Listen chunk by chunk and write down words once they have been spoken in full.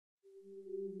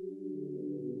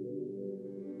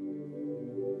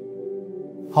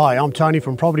Hi, I'm Tony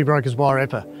from Property Brokers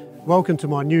Wairarapa. Welcome to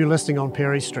my new listing on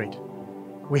Perry Street.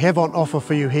 We have on offer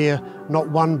for you here not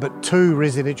one but two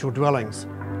residential dwellings,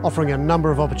 offering a number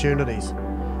of opportunities,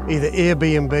 either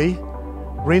Airbnb,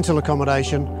 rental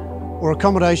accommodation, or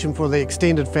accommodation for the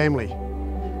extended family.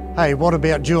 Hey, what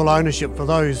about dual ownership for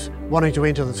those wanting to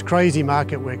enter this crazy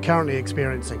market we're currently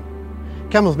experiencing?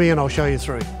 Come with me and I'll show you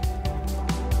through.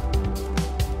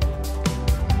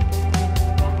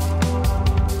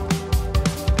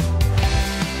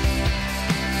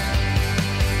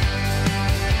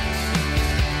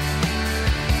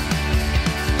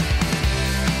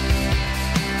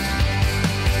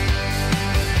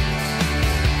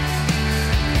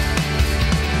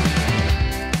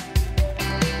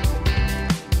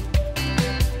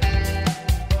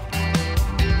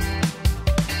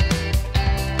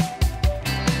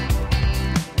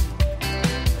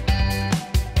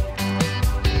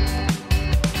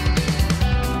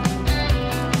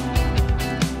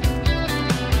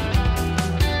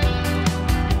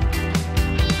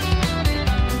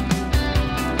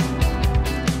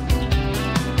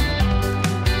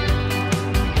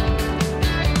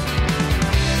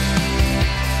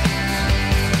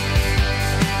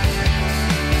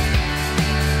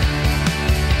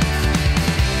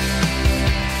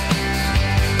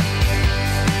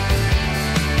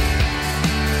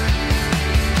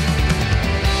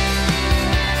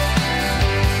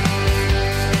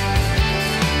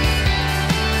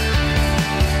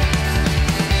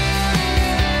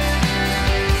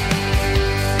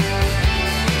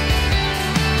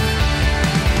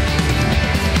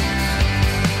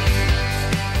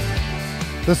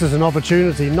 This is an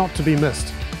opportunity not to be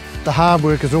missed. The hard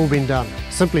work has all been done.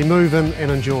 Simply move in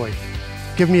and enjoy.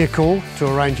 Give me a call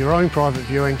to arrange your own private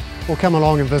viewing or come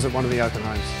along and visit one of the open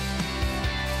homes.